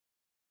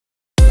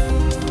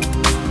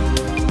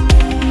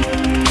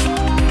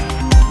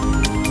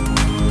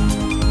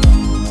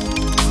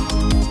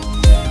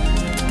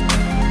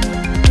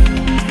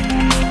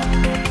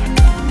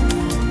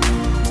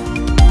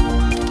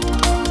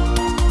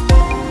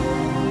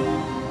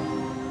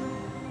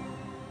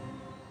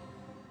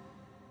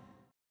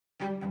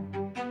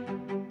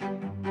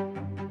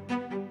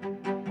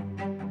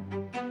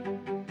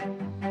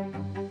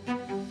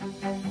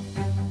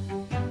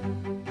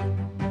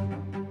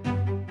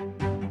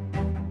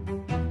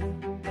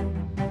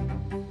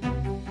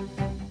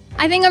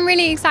I think I'm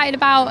really excited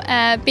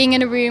about being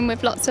in a room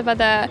with lots of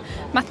other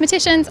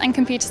mathematicians and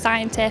computer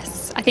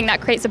scientists. I think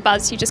that creates a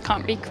buzz you just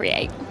can't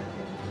recreate.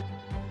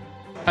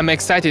 I'm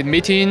excited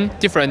meeting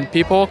different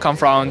people come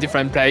from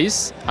different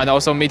places and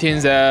also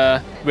meeting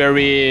the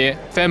very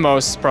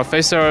famous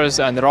professors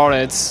and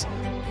laureates.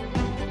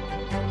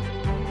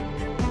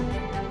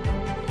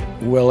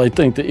 Well, I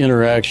think the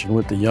interaction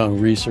with the young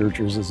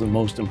researchers is the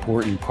most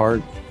important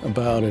part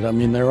about it. I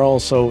mean, they're all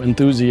so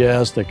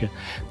enthusiastic,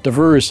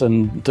 diverse,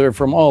 and they're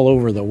from all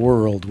over the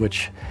world,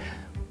 which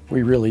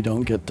we really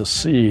don't get to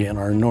see in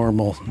our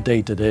normal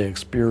day-to-day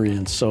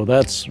experience. So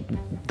that's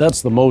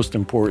the most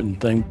important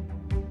thing.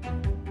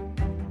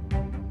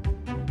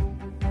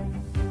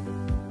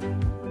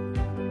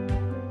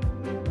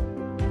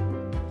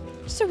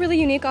 It's a really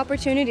unique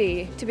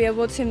opportunity to be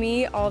able to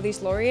meet all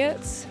these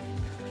laureates,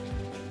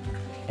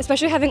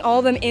 especially having all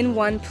of them in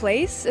one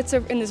place. It's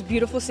in this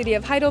beautiful city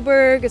of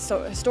Heidelberg. It's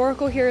so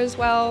historical here as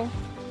well.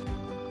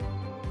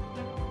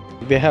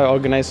 They have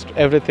organized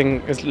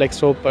everything is like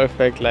so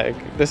perfect. Like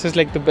this is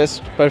like the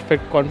best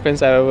perfect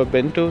conference I've ever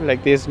been to.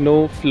 Like there's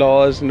no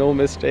flaws, no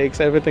mistakes.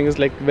 Everything is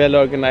like well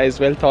organized,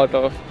 well thought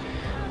of.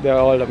 They're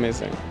all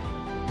amazing.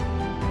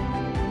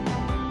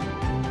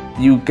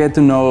 You get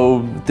to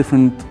know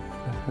different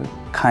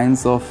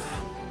kinds of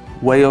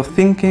way of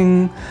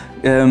thinking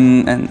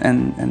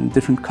and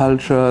different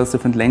cultures,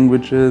 different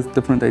languages,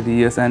 different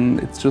ideas, and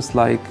it's just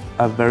like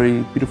a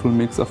very beautiful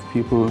mix of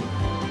people.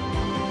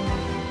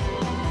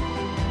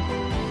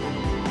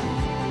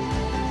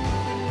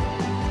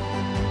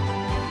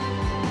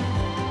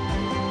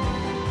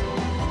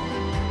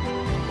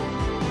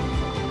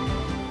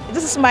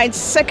 This is my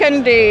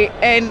second day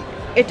and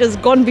it has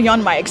gone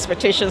beyond my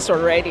expectations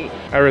already.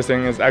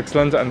 Everything is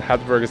excellent and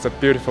Heidelberg is a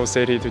beautiful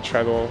city to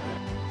travel.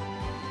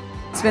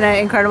 It's been an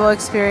incredible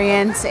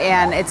experience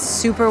and it's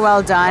super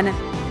well done.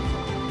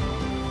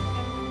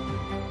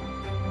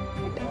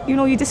 You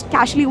know, you just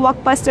casually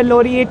walk past a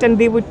laureate and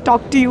they would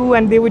talk to you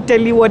and they would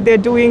tell you what they're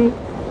doing.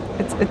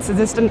 It's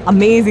just an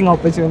amazing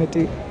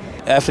opportunity.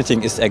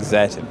 Everything is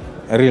exciting,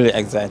 really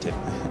exciting.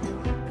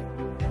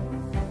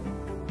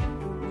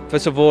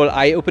 First of all,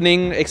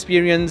 eye-opening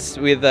experience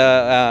with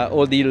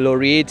all the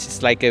laureates.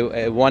 It's like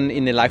a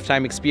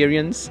one-in-a-lifetime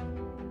experience.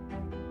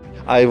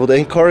 I would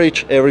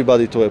encourage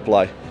everybody to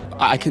apply.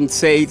 I can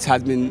say it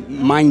has been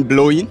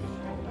mind-blowing,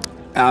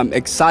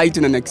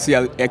 exciting and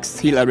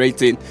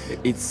exhilarating.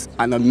 It's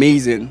an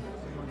amazing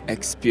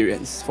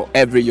experience for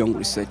every young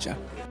researcher.